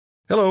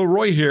Hello,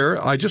 Roy here.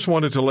 I just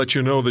wanted to let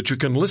you know that you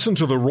can listen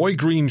to The Roy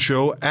Green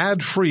Show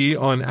ad-free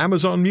on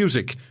Amazon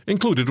Music,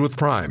 included with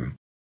Prime.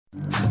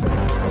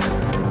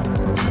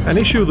 An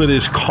issue that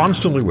is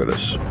constantly with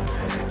us,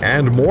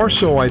 and more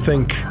so, I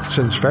think,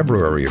 since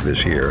February of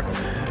this year,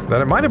 that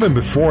it might have been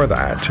before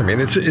that. I mean,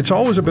 it's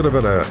always a bit of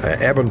an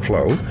ebb and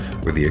flow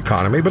with the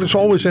economy, but it's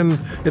always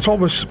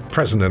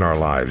present in our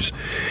lives.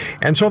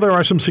 And so there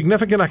are some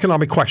significant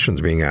economic questions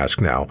being asked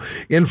now.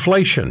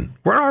 Inflation.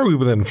 Where are we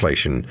with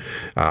inflation?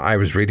 I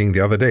was reading the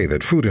other day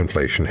that food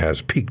inflation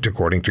has peaked,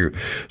 according to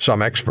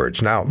some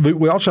experts. Now,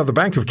 we also have the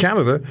Bank of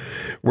Canada,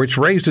 which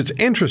raised its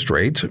interest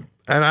rates.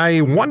 And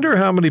I wonder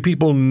how many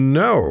people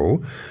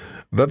know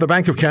that the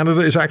Bank of Canada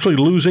is actually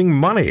losing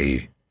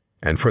money.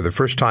 And for the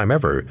first time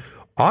ever,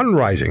 on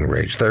rising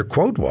rates. Their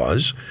quote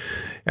was,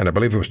 and I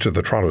believe it was to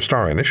the Toronto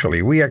Star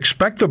initially, "We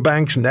expect the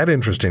bank's net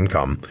interest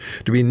income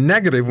to be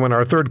negative when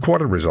our third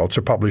quarter results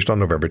are published on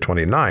November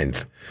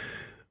 29th.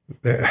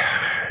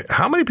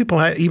 How many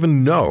people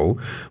even know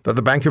that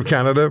the Bank of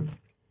Canada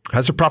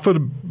has a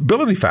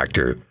profitability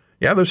factor?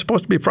 Yeah, they're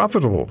supposed to be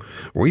profitable.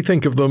 Many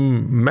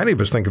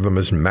of us think of them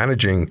as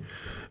managing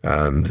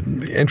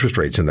interest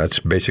rates, and that's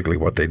basically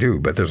what they do.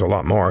 But there's a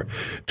lot more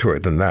to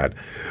it than that.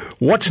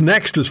 What's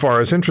next as far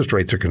as interest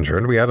rates are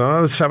concerned? We had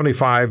another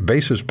 75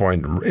 basis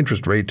point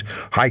interest rate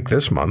hike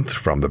this month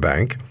from the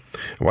bank.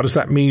 What does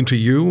that mean to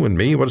you and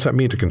me? What does that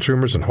mean to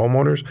consumers and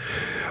homeowners?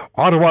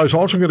 Ottawa is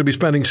also going to be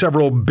spending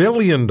several $1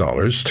 billion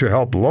to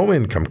help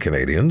low-income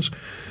Canadians.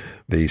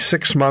 The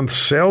 6-month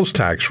sales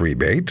tax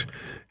rebate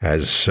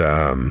has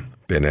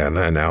been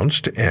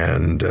announced,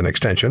 and an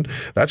extension.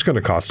 That's going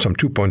to cost some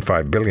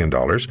 $2.5 billion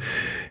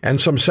and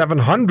some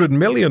 $700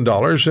 million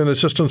in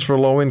assistance for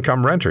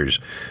low-income renters.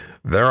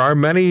 There are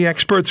many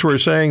experts who are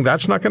saying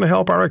that's not going to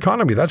help our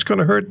economy. That's going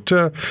to hurt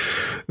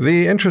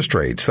the interest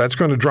rates. That's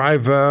going to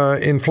drive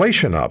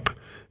inflation up.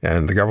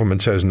 And the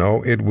government says,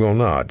 no, it will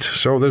not.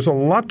 So there's a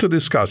lot to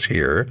discuss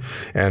here.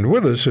 And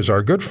with us is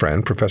our good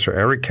friend, Professor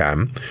Eric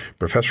Kam,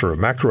 Professor of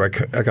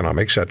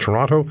Macroeconomics at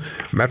Toronto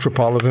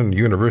Metropolitan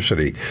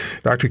University.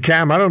 Dr.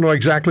 Kam, I don't know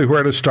exactly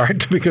where to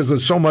start because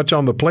there's so much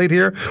on the plate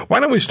here. Why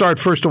don't we start,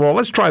 first of all,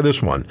 let's try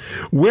this one.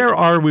 Where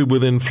are we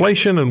with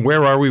inflation and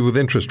where are we with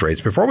interest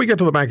rates? Before we get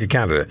to the Bank of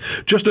Canada,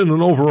 just in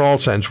an overall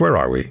sense, where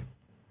are we?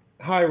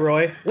 Hi,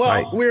 Roy.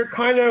 Well, we're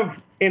kind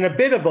of in a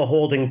bit of a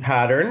holding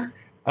pattern.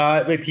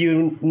 If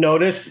you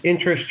notice,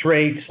 interest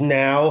rates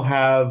now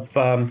have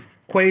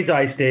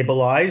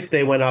quasi-stabilized.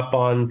 They went up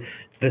on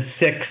the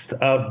 6th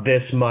of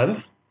this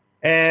month.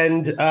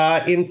 And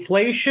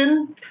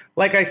inflation,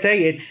 like I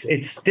say,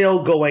 it's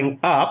still going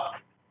up.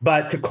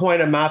 But to coin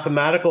a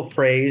mathematical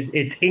phrase,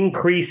 it's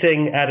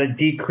increasing at a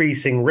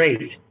decreasing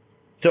rate.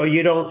 So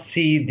you don't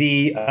see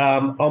the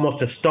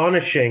almost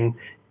astonishing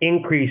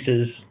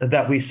increases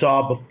that we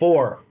saw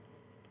before.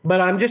 But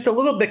I'm just a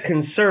little bit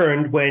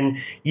concerned when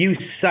you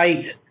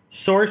cite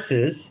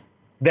sources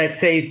that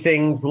say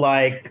things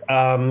like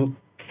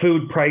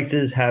food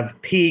prices have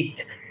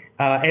peaked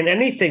and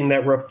anything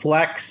that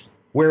reflects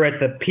we're at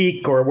the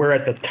peak or we're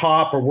at the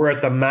top or we're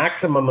at the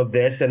maximum of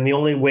this. And the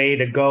only way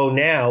to go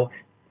now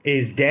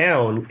is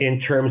down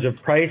in terms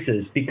of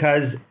prices.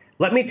 Because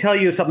let me tell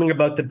you something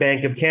about the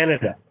Bank of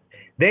Canada.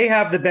 They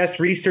have the best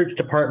research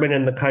department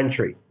in the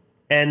country,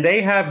 and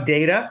they have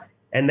data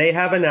and they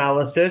have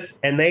analysis,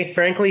 and they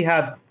frankly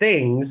have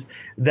things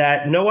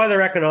that no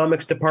other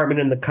economics department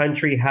in the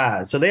country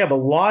has. So they have a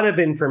lot of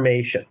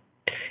information.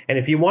 And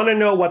if you want to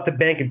know what the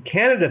Bank of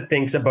Canada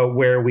thinks about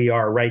where we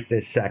are right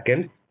this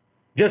second,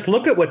 just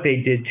look at what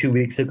they did 2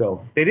 weeks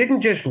ago. They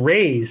didn't just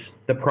raise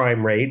the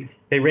prime rate,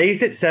 they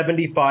raised it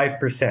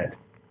 75%.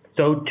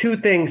 So two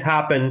things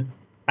happen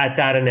at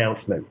that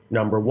announcement.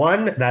 Number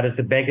one, that is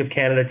the Bank of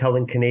Canada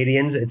telling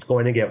Canadians it's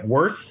going to get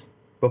worse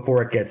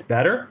before it gets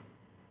better.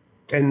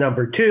 And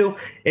number two,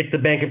 it's the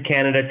Bank of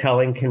Canada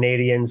telling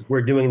Canadians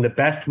we're doing the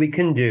best we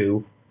can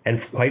do, and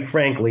quite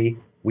frankly,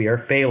 we are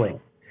failing.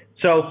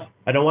 So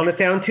I don't want to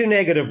sound too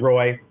negative,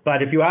 Roy,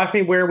 but if you ask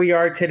me where we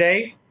are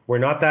today, we're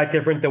not that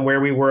different than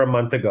where we were a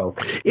month ago.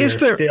 We're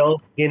still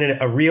in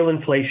a real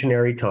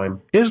inflationary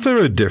time. Is there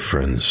a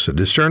difference, a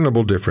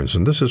discernible difference,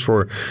 and this is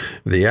for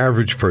the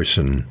average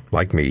person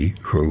like me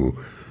who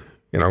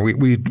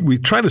we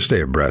try to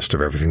stay abreast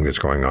of everything that's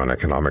going on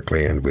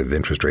economically and with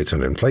interest rates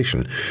and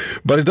inflation.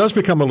 But it does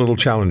become a little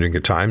challenging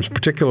at times,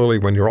 particularly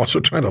when you're also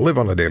trying to live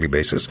on a daily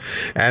basis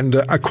and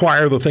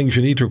acquire the things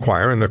you need to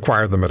acquire and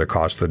acquire them at a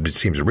cost that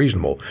seems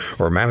reasonable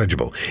or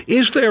manageable.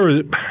 Is there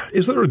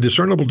a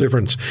discernible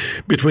difference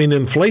between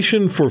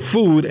inflation for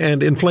food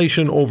and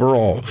inflation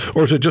overall,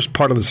 or is it just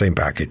part of the same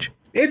package?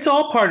 It's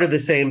all part of the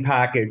same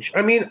package.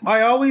 I mean,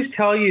 I always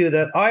tell you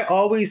that I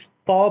always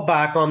fall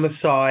back on the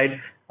side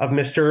of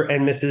Mr.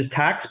 and Mrs.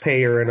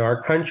 Taxpayer in our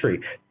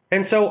country.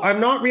 And so I'm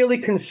not really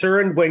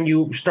concerned when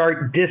you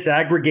start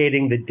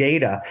disaggregating the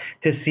data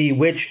to see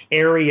which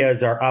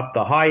areas are up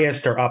the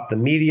highest or up the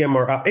medium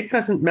or up. It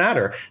doesn't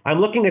matter.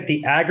 I'm looking at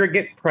the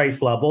aggregate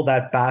price level,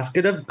 that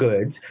basket of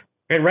goods,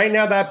 And right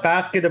now, that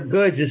basket of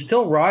goods is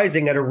still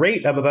rising at a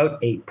rate of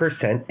about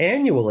 8%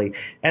 annually.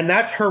 And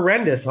that's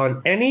horrendous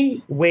on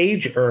any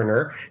wage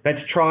earner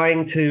that's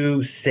trying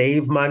to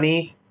save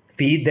money,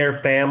 feed their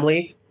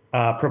family,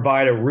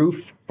 provide a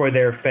roof for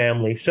their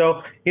family.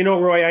 So,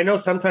 Roy, I know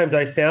sometimes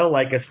I sound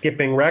like a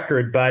skipping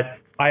record, but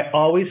I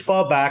always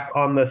fall back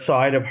on the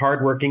side of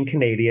hardworking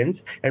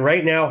Canadians. And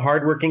right now,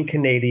 hardworking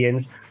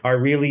Canadians are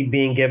really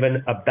being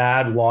given a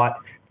bad lot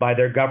by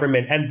their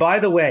government. And by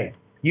the way,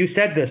 you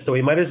said this, so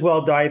we might as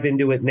well dive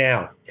into it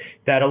now,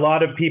 that a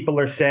lot of people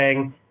are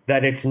saying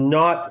that it's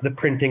not the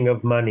printing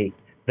of money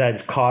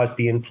that's caused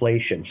the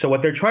inflation. So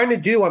what they're trying to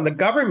do on the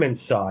government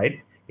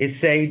side is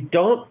say,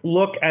 don't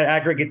look at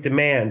aggregate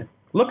demand,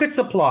 look at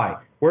supply.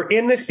 We're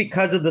in this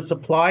because of the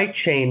supply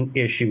chain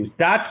issues.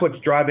 That's what's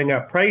driving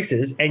up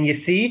prices. And you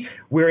see,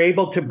 we're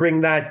able to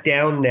bring that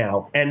down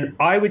now. And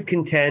I would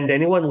contend,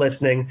 anyone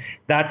listening,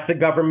 that's the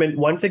government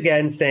once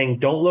again saying,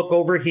 don't look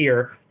over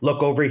here,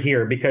 look over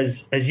here.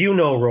 Because as you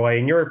know, Roy,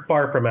 and you're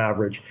far from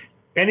average,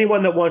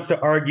 anyone that wants to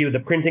argue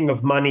the printing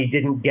of money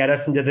didn't get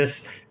us into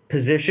this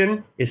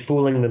position is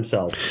fooling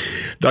themselves.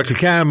 Dr.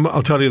 Cam,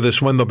 I'll tell you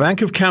this. When the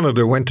Bank of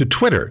Canada went to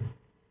Twitter,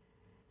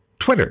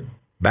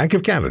 Bank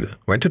of Canada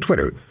went to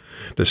Twitter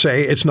to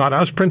say it's not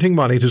us printing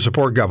money to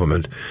support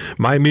government,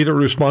 my immediate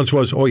response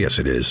was, oh, yes,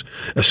 it is.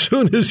 As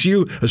soon as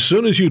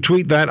you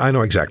tweet that, I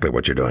know exactly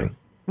what you're doing.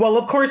 Well,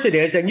 of course it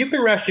is. And you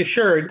can rest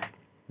assured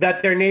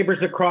that their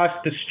neighbors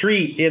across the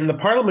street in the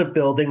Parliament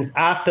buildings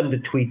asked them to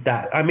tweet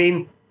that. I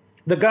mean,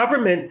 the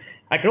government,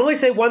 I can only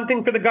say one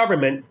thing for the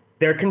government.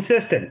 They're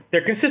consistent. They're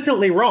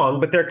consistently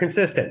wrong, but they're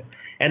consistent.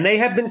 And they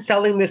have been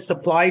selling this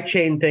supply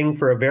chain thing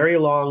for a very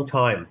long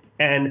time.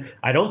 And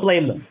I don't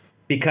blame them,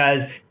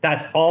 because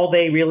that's all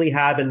they really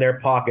have in their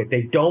pocket.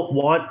 They don't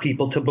want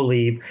people to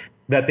believe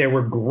that there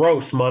were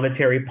gross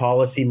monetary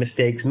policy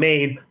mistakes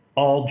made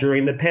all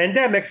during the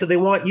pandemic. So they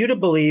want you to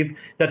believe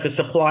that the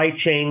supply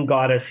chain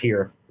got us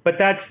here. But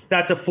that's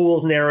a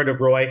fool's narrative,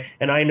 Roy,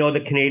 and I know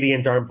the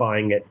Canadians aren't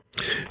buying it.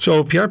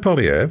 So Pierre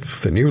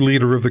Poilievre, the new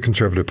leader of the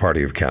Conservative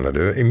Party of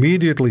Canada,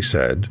 immediately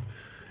said,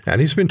 and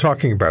he's been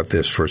talking about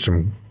this for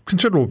some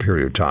considerable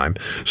period of time,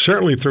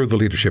 certainly through the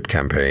leadership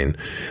campaign,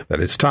 that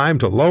it's time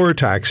to lower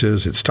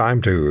taxes, it's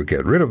time to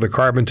get rid of the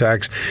carbon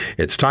tax,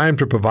 it's time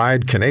to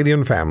provide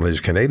Canadian families,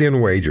 Canadian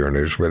wage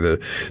earners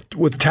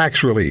with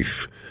tax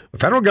relief. The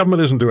federal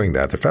government isn't doing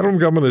that. The federal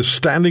government is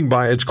standing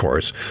by its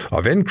course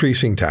of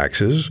increasing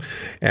taxes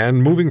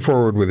and moving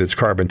forward with its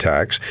carbon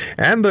tax.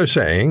 And they're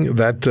saying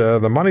that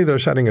the money they're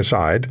setting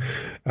aside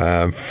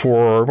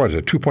for,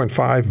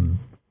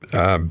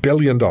 $2.5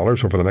 billion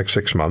over the next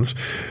 6 months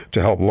to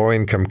help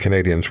low-income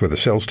Canadians with a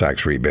sales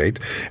tax rebate,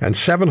 and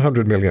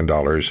 $700 million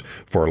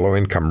for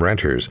low-income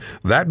renters.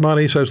 That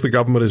money, says the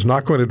government, is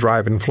not going to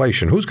drive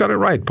inflation. Who's got it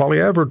right,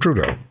 Poilievre or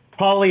Trudeau?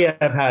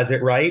 Poilievre has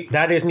it right.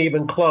 That isn't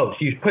even close.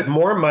 You put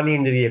more money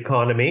into the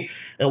economy,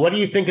 and what do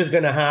you think is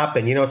going to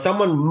happen?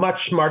 Someone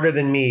much smarter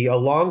than me a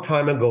long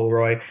time ago,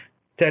 Roy,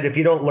 said if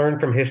you don't learn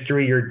from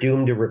history, you're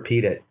doomed to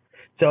repeat it.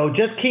 So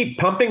just keep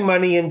pumping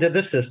money into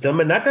the system.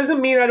 And that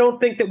doesn't mean I don't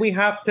think that we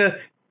have to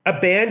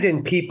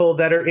abandon people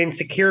that are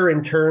insecure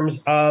in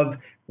terms of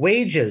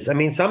wages. I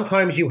mean,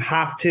 sometimes you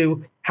have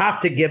to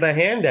give a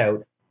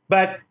handout.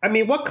 But I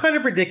mean, what kind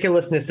of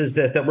ridiculousness is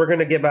this, that we're going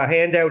to give a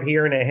handout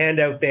here and a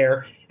handout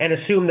there and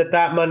assume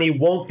that money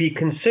won't be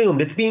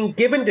consumed? It's being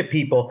given to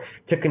people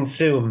to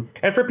consume.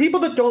 And for people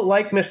that don't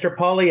like Mr.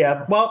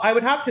 Poilievre, well, I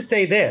would have to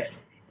say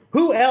this.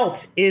 Who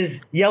else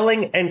is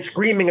yelling and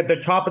screaming at the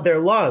top of their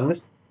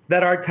lungs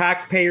that our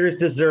taxpayers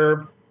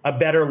deserve a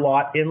better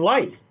lot in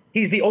life?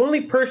 He's the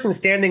only person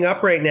standing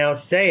up right now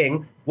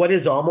saying what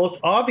is almost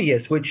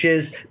obvious, which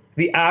is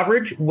the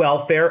average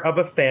welfare of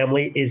a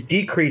family is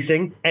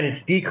decreasing, and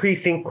it's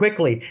decreasing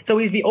quickly. So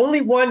he's the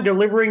only one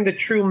delivering the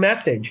true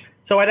message.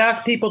 So I'd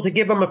ask people to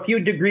give him a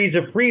few degrees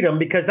of freedom,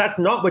 because that's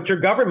not what your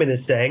government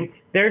is saying.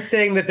 They're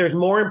saying that there's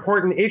more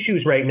important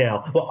issues right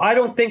now. Well, I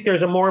don't think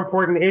there's a more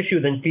important issue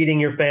than feeding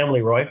your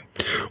family, Roy.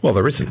 Well,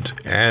 there isn't.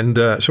 And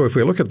so if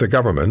we look at the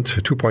government,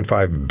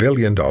 $2.5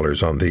 billion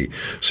on the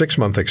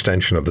 6-month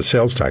extension of the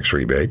sales tax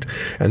rebate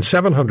and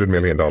 $700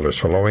 million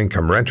for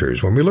low-income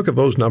renters, when we look at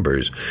those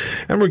numbers,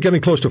 and we're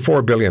getting close to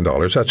 $4 billion,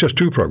 that's just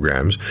two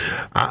programs.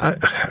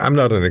 I'm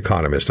not an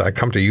economist. I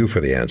come to you for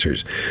the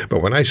answers.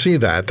 But when I see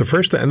that, the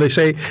first thing, and they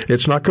say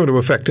it's not going to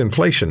affect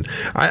inflation,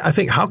 I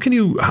think how can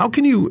you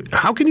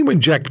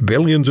inject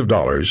billions of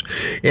dollars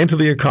into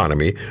the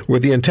economy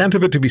with the intent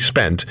of it to be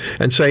spent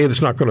and say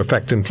it's not going to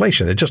affect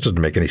inflation? It just doesn't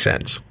make any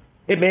sense.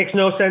 It makes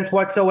no sense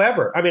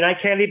whatsoever. I mean, I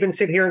can't even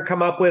sit here and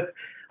come up with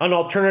an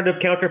alternative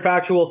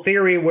counterfactual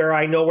theory where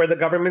I know where the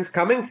government's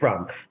coming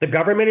from. The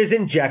government is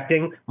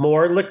injecting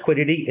more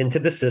liquidity into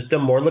the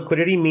system. More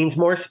liquidity means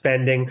more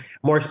spending.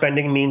 More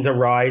spending means a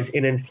rise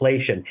in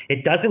inflation.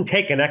 It doesn't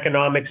take an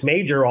economics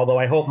major, although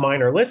I hope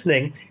mine are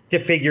listening, to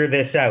figure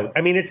this out.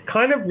 I mean, it's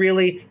kind of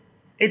really...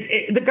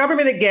 the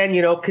government, again,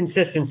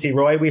 consistency,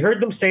 Roy. We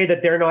heard them say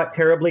that they're not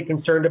terribly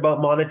concerned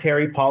about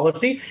monetary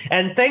policy.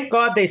 And thank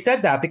God they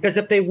said that, because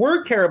if they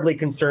were terribly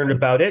concerned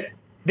about it,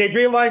 They'd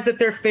realize that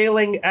they're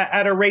failing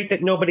at a rate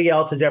that nobody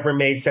else has ever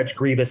made such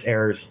grievous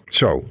errors.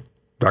 So,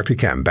 Dr.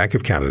 Kam, Bank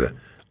of Canada,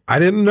 I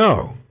didn't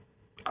know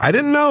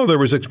there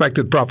was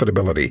expected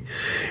profitability.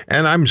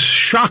 And I'm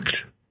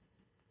shocked.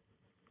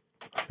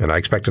 And I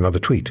expect another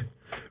tweet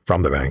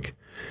from the bank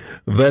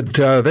that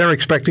they're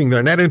expecting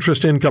their net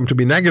interest income to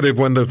be negative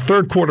when the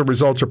third quarter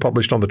results are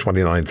published on the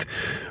 29th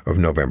of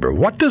November.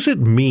 What does it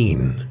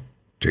mean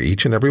to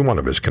each and every one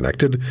of us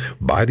connected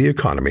by the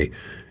economy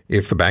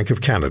if the Bank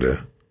of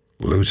Canada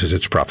loses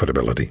its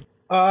profitability?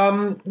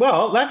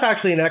 Well, that's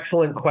actually an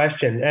excellent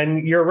question.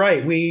 And you're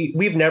right.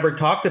 We've never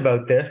talked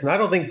about this. And I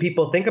don't think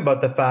people think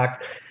about the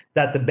fact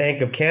that the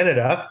Bank of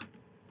Canada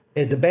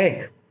is a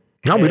bank.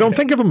 No, we don't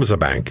think of them as a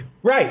bank.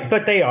 Right,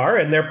 but they are,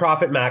 and they're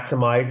profit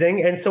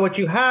maximizing. And so what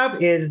you have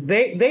is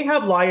they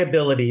have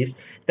liabilities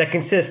that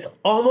consist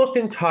almost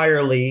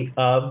entirely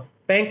of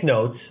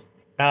banknotes,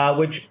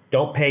 which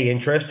don't pay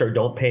interest or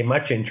don't pay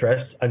much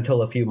interest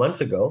until a few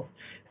months ago.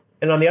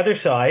 And on the other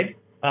side,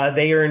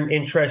 they earn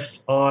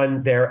interest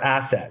on their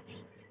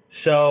assets.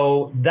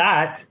 So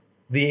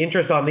the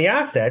interest on the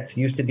assets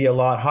used to be a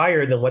lot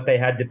higher than what they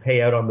had to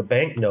pay out on the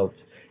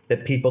banknotes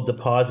that people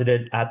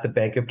deposited at the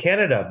Bank of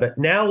Canada. But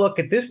now look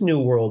at this new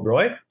world,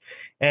 Roy,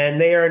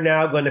 and they are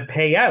now going to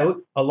pay out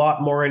a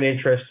lot more in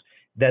interest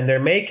than they're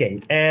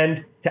making.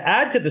 And to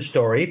add to the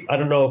story, I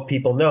don't know if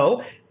people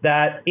know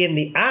that in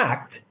the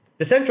Act,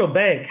 the central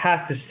bank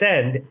has to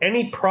send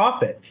any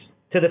profits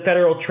to the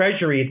federal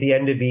treasury at the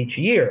end of each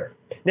year.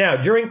 Now,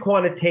 during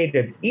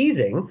quantitative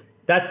easing,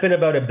 that's been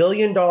about $1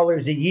 billion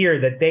a year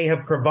that they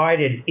have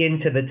provided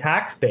into the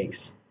tax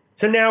base.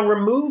 So now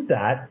remove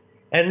that.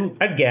 And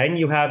again,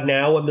 you have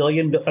now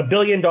 $1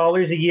 billion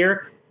a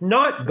year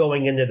not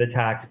going into the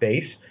tax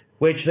base,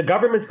 which the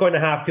government's going to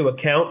have to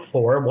account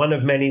for one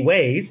of many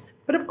ways.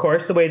 But of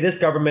course, the way this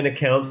government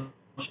accounts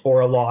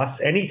for a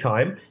loss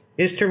anytime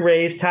is to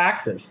raise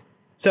taxes.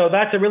 So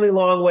that's a really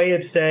long way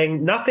of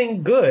saying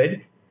nothing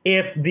good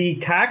if the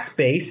tax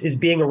base is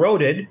being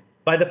eroded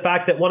by the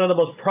fact that one of the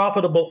most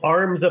profitable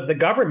arms of the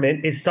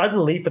government is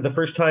suddenly, for the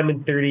first time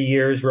in 30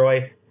 years,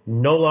 Roy,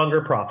 no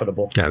longer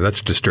profitable. Yeah,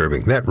 that's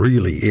disturbing. That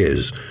really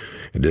is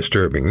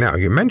disturbing. Now,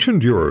 you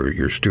mentioned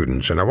your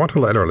students, and I want to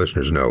let our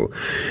listeners know,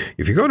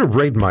 if you go to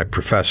Rate My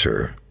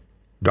Professor,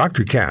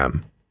 Dr.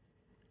 Kam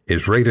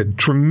is rated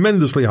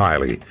tremendously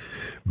highly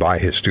by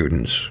his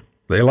students.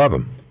 They love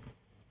him.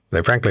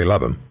 They frankly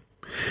love him.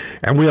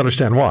 And we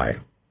understand why.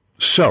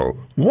 So,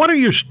 what are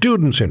your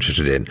students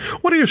interested in?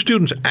 What are your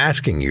students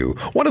asking you?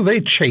 What are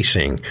they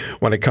chasing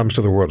when it comes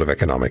to the world of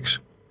economics?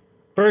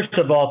 First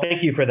of all,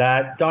 thank you for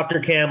that.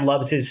 Dr. Kam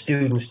loves his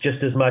students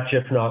just as much,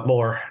 if not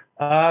more.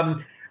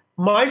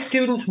 My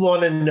students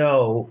want to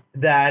know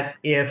that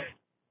if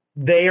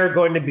they are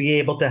going to be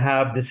able to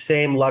have the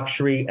same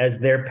luxury as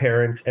their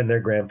parents and their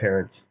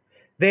grandparents.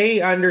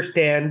 They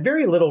understand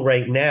very little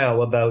right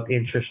now about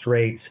interest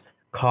rates,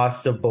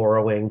 costs of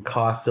borrowing,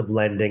 costs of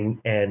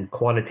lending, and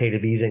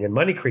quantitative easing and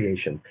money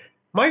creation.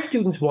 My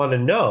students want to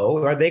know,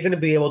 are they going to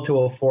be able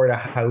to afford a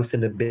house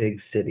in a big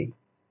city?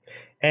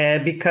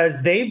 And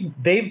because they've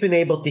been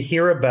able to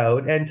hear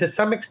about, and to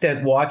some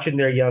extent watch in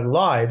their young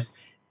lives,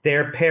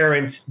 their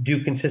parents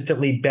do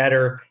consistently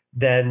better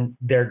than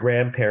their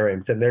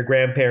grandparents, and their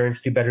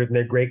grandparents do better than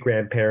their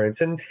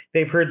great-grandparents. And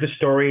they've heard the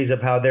stories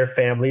of how their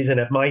families, and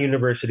at my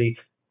university,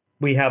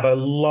 we have a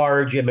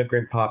large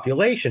immigrant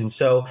population.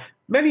 So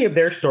many of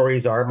their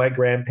stories are, my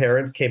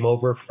grandparents came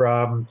over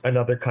from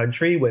another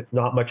country with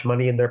not much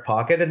money in their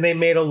pocket, and they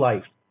made a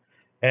life.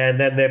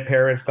 And then their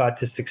parents got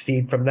to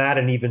succeed from that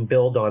and even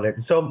build on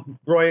it. So,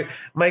 Roy,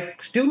 my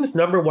students'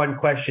 number one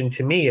question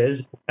to me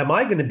is, am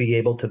I going to be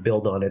able to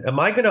build on it? Am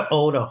I going to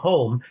own a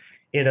home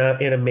in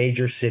a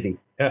major city?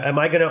 Am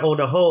I going to own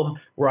a home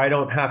where I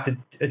don't have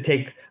to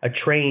take a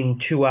train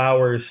 2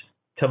 hours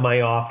to my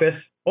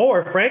office?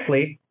 Or,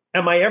 frankly,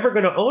 am I ever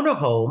going to own a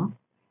home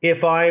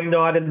if I'm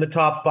not in the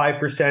top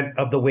 5%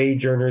 of the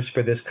wage earners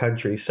for this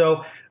country?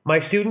 So my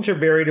students are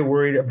very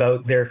worried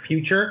about their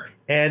future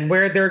and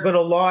where they're going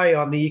to lie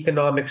on the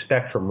economic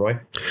spectrum, Roy.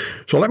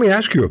 So let me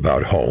ask you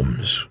about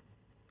homes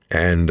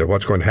and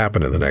what's going to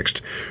happen in the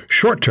next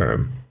short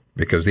term,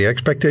 because the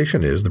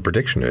expectation is, the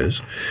prediction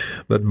is,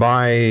 that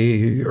by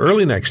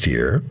early next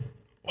year,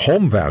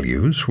 home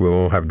values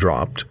will have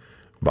dropped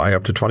by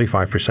up to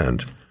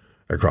 25%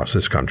 across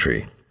this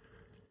country.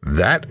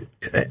 That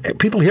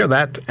people hear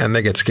that and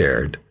they get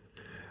scared.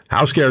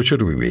 How scared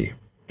should we be?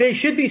 They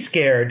should be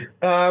scared.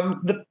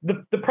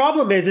 The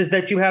problem is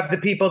that you have the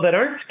people that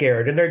aren't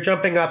scared, and they're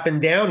jumping up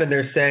and down and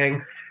they're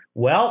saying,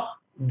 well,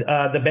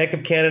 the Bank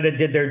of Canada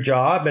did their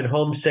job and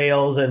home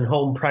sales and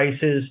home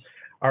prices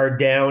are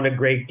down a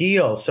great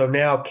deal. So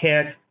now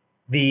can't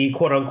the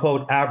quote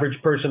unquote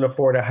average person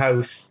afford a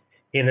house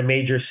in a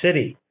major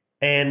city?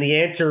 And the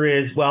answer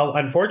is, well,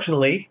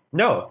 unfortunately,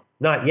 no,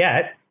 not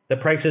yet. The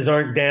prices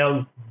aren't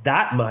down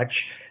that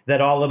much that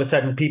all of a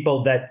sudden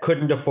people that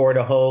couldn't afford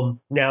a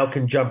home now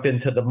can jump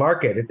into the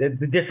market.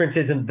 The difference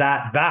isn't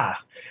that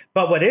vast.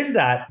 But what is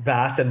that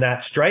vast and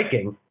that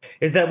striking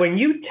is that when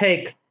you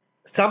take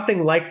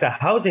something like the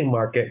housing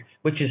market,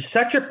 which is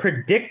such a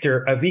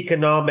predictor of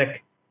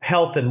economic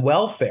health and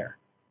welfare,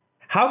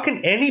 how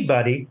can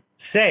anybody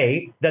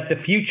say that the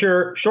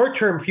future,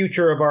 short-term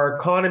future of our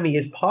economy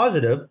is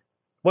positive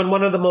when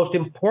one of the most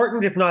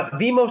important, if not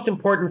the most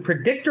important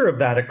predictor of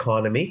that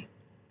economy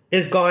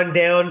is gone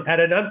down at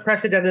an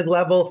unprecedented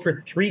level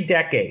for 3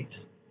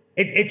 decades?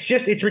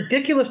 It's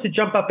ridiculous to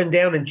jump up and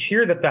down and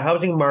cheer that the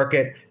housing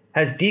market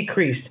has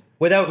decreased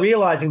without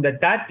realizing that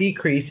that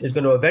decrease is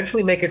going to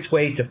eventually make its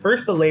way to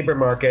first the labor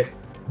market,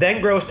 then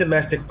gross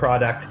domestic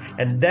product,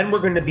 and then we're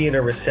going to be in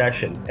a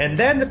recession. And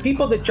then the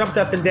people that jumped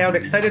up and down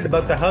excited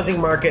about the housing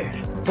market,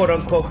 quote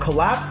unquote,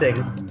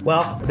 collapsing,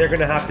 well, they're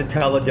going to have to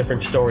tell a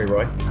different story,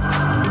 Roy.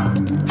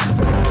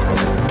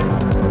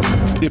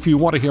 If you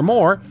want to hear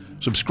more,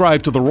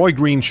 subscribe to The Roy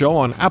Green Show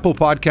on Apple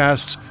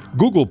Podcasts,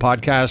 Google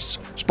Podcasts,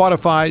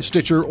 Spotify,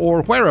 Stitcher,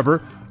 or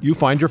wherever you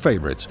find your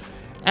favorites.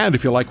 And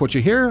if you like what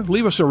you hear,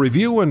 leave us a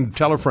review and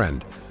tell a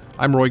friend.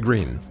 I'm Roy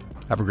Green.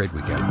 Have a great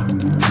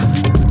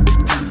weekend.